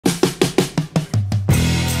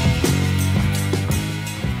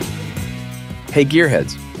Hey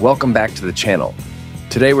gearheads, welcome back to the channel.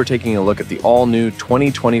 Today we're taking a look at the all-new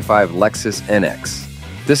 2025 Lexus NX.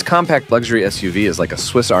 This compact luxury SUV is like a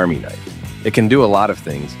Swiss Army knife. It can do a lot of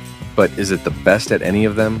things, but is it the best at any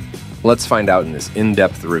of them? Let's find out in this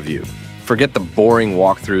in-depth review. Forget the boring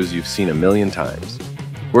walkthroughs you've seen a million times.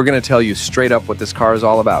 We're going to tell you straight up what this car is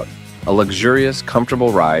all about. A luxurious,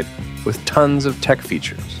 comfortable ride with tons of tech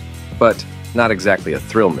features, but not exactly a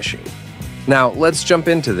thrill machine. Now, let's jump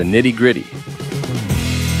into the nitty-gritty.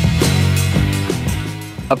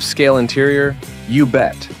 Upscale interior? You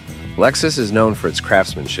bet. Lexus is known for its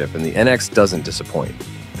craftsmanship, and the NX doesn't disappoint.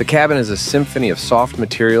 The cabin is a symphony of soft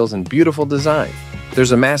materials and beautiful design.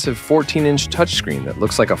 There's a massive 14-inch touchscreen that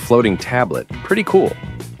looks like a floating tablet. Pretty cool.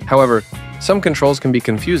 However, some controls can be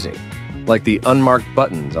confusing, like the unmarked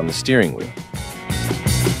buttons on the steering wheel.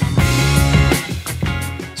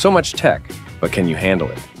 So much tech, but can you handle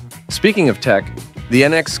it? Speaking of tech, the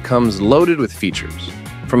NX comes loaded with features,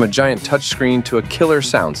 from a giant touchscreen to a killer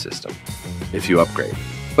sound system, if you upgrade.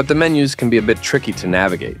 But the menus can be a bit tricky to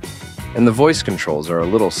navigate, and the voice controls are a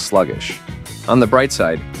little sluggish. On the bright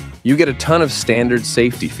side, you get a ton of standard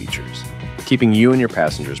safety features, keeping you and your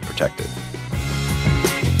passengers protected.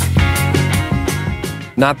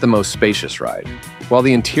 Not the most spacious ride. While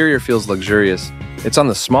the interior feels luxurious, it's on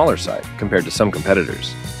the smaller side compared to some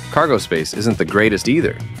competitors. Cargo space isn't the greatest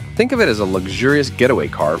either. Think of it as a luxurious getaway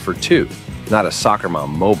car for two, not a soccer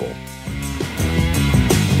mom mobile.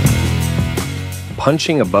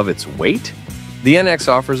 Punching above its weight? The NX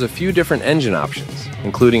offers a few different engine options,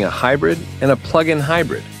 including a hybrid and a plug-in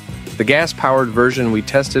hybrid. The gas-powered version we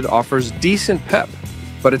tested offers decent pep,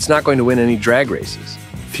 but it's not going to win any drag races.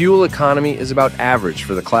 Fuel economy is about average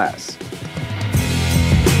for the class.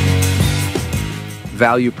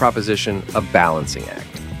 Value proposition, a balancing act.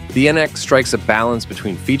 The NX strikes a balance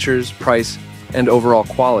between features, price, and overall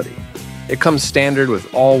quality. It comes standard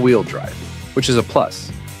with all-wheel drive, which is a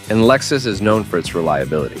plus, and Lexus is known for its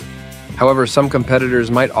reliability. However, some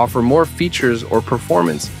competitors might offer more features or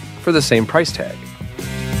performance for the same price tag.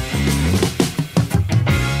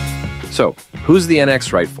 So, who's the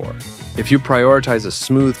NX right for? If you prioritize a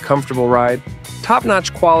smooth, comfortable ride,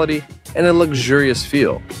 top-notch quality, and a luxurious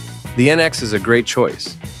feel, the NX is a great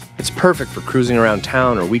choice. It's perfect for cruising around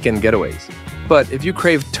town or weekend getaways. But if you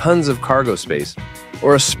crave tons of cargo space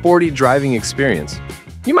or a sporty driving experience,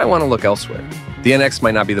 you might want to look elsewhere. The NX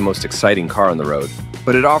might not be the most exciting car on the road,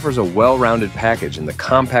 but it offers a well-rounded package in the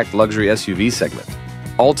compact luxury SUV segment.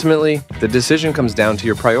 Ultimately, the decision comes down to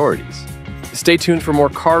your priorities. Stay tuned for more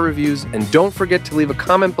car reviews, and don't forget to leave a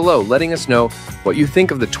comment below letting us know what you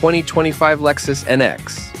think of the 2025 Lexus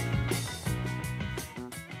NX.